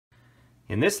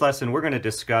In this lesson, we're going to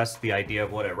discuss the idea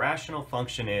of what a rational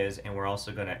function is, and we're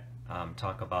also going to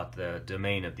talk about the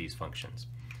domain of these functions.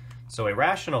 So a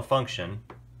rational function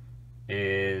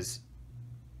is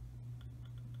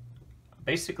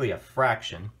basically a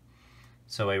fraction.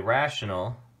 So a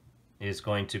rational is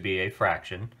going to be a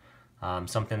fraction,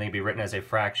 something that can be written as a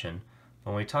fraction.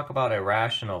 When we talk about a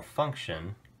rational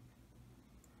function,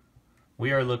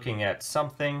 we are looking at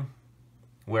something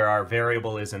where our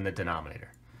variable is in the denominator.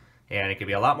 And it could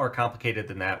be a lot more complicated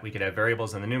than that. We could have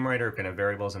variables in the numerator, we could have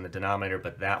variables in the denominator,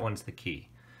 but that one's the key.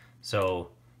 So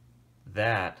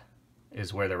that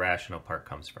is where the rational part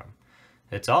comes from.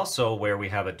 It's also where we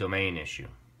have a domain issue.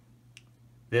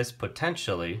 This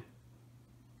potentially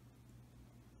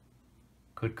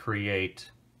could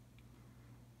create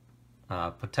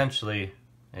potentially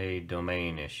a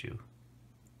domain issue.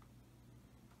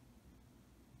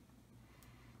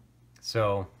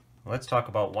 So let's talk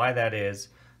about why that is.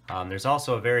 There's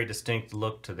also a very distinct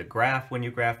look to the graph when you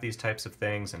graph these types of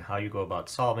things and how you go about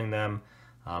solving them.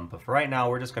 But for right now,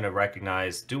 we're just going to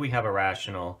recognize, do we have a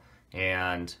rational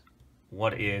and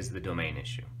what is the domain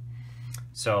issue?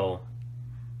 So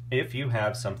if you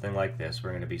have something like this, we're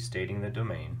going to be stating the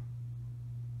domain.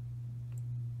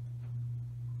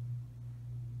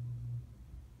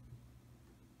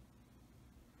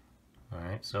 All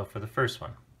right, so for the first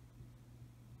one,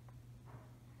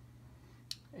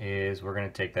 is we're going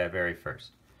to take that very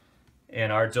first.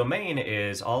 And our domain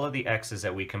is all of the x's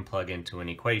that we can plug into an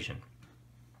equation.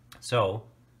 So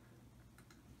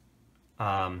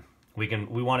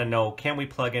we want to know, can we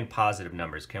plug in positive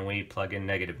numbers? Can we plug in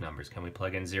negative numbers? Can we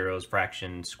plug in zeros,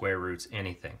 fractions, square roots,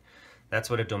 anything? That's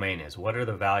what a domain is. What are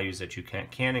the values that you can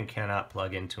and cannot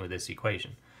plug into this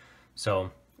equation?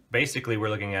 So basically we're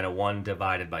looking at a 1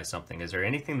 divided by something. Is there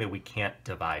anything that we can't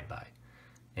divide by?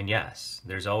 And yes,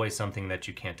 there's always something that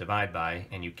you can't divide by,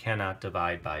 and you cannot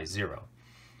divide by 0.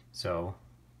 So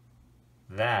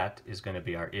that is going to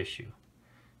be our issue.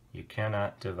 You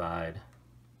cannot divide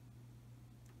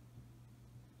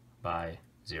by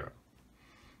 0.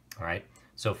 All right,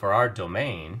 so for our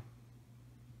domain,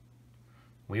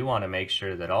 we want to make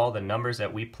sure that all the numbers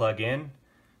that we plug in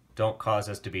don't cause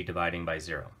us to be dividing by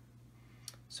 0.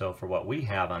 So for what we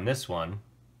have on this one,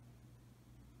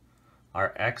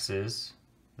 our x's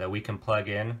that we can plug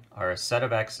in are a set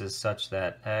of x's such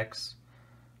that x,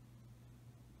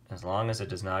 as long as it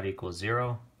does not equal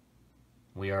 0,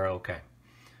 we are okay.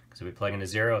 Because if we plug in a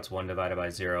 0, it's 1 divided by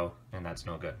 0, and that's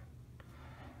no good.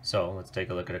 So let's take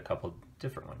a look at a couple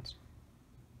different ones.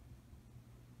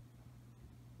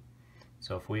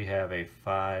 So if we have a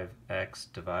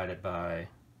 5x divided by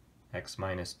x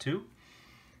minus 2,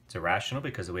 it's irrational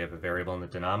because we have a variable in the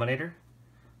denominator.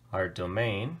 Our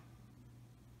domain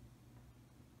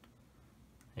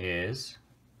is,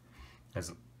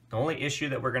 the only issue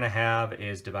that we're going to have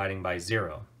is dividing by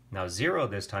 0. Now 0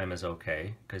 this time is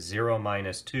okay because 0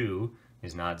 minus 2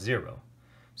 is not 0.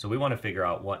 So we want to figure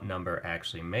out what number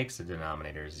actually makes the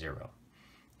denominator 0.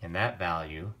 And that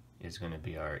value is going to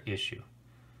be our issue.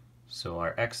 So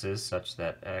our x's such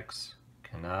that x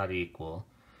cannot equal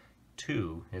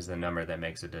 2 is the number that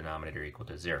makes the denominator equal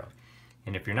to 0.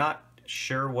 And if you're not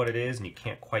sure what it is and you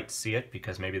can't quite see it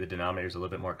because maybe the denominator is a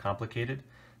little bit more complicated,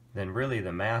 then really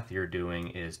the math you're doing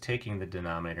is taking the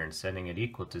denominator and setting it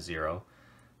equal to 0,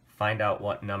 find out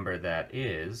what number that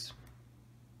is,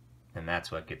 and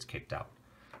that's what gets kicked out.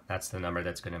 That's the number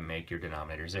that's going to make your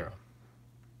denominator 0.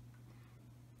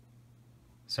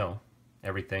 So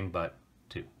everything but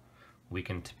 2. We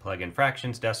can plug in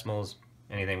fractions, decimals,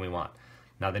 anything we want.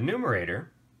 Now the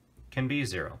numerator can be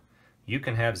 0. You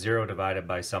can have 0 divided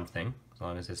by something, as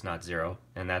long as it's not 0,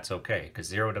 and that's okay, because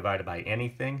 0 divided by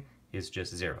anything is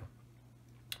just 0.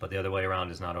 But the other way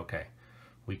around is not okay.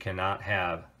 We cannot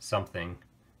have something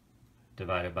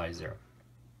divided by 0.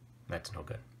 That's no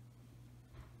good.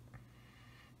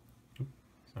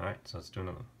 Alright, so let's do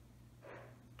another one.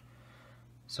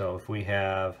 So if we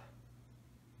have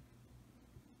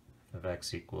if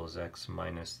x equals x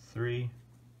minus 3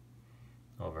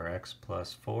 over x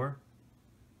plus 4,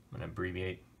 I'm going to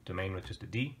abbreviate domain with just a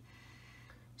d.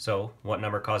 So what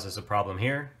number causes a problem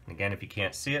here? Again, if you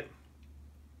can't see it,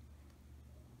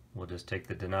 we'll just take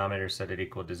the denominator, set it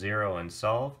equal to 0, and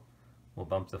solve. We'll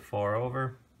bump the 4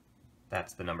 over.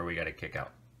 That's the number we got to kick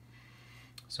out.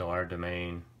 So our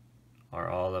domain are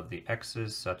all of the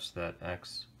x's such that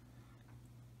x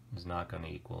is not going to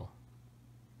equal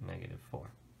negative 4.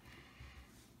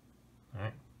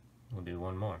 Alright, we'll do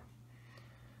one more.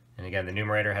 And again, the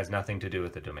numerator has nothing to do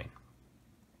with the domain.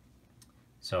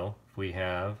 So if we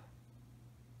have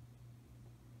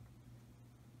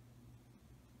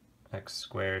x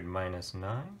squared minus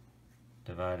 9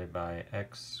 divided by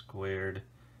x squared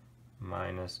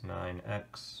minus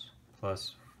 9x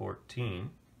plus 14.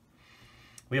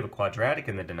 We have a quadratic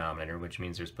in the denominator, which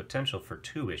means there's potential for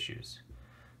two issues.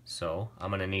 So I'm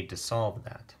going to need to solve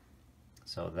that.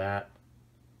 So that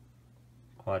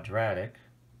quadratic,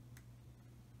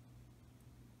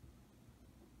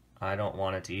 I don't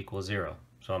want it to equal 0.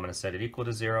 So I'm going to set it equal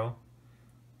to 0.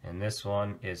 And this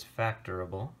one is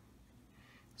factorable.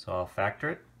 So I'll factor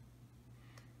it.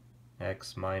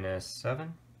 X minus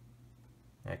 7,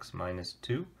 x minus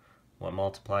 2. What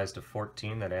multiplies to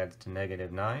 14, that adds to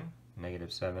negative 9,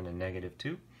 negative 7, and negative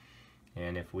 2.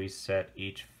 And if we set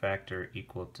each factor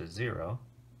equal to 0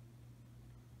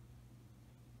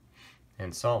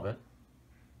 and solve it,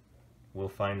 we'll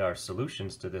find our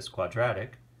solutions to this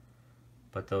quadratic,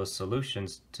 but those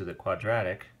solutions to the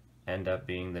quadratic end up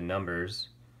being the numbers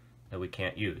that we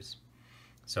can't use.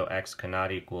 So x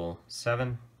cannot equal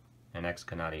 7 and x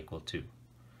cannot equal 2.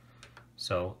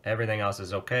 So everything else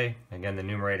is okay. Again, the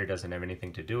numerator doesn't have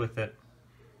anything to do with it.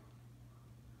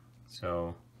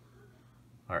 So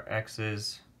our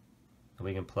x's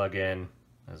we can plug in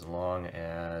as long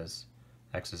as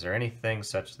x's are anything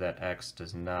such that x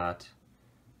does not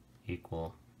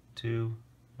equal 2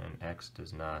 and x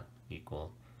does not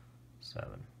equal 7.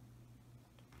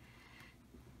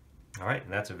 Alright,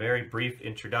 and that's a very brief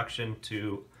introduction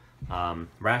to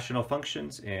rational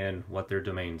functions and what their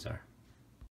domains are.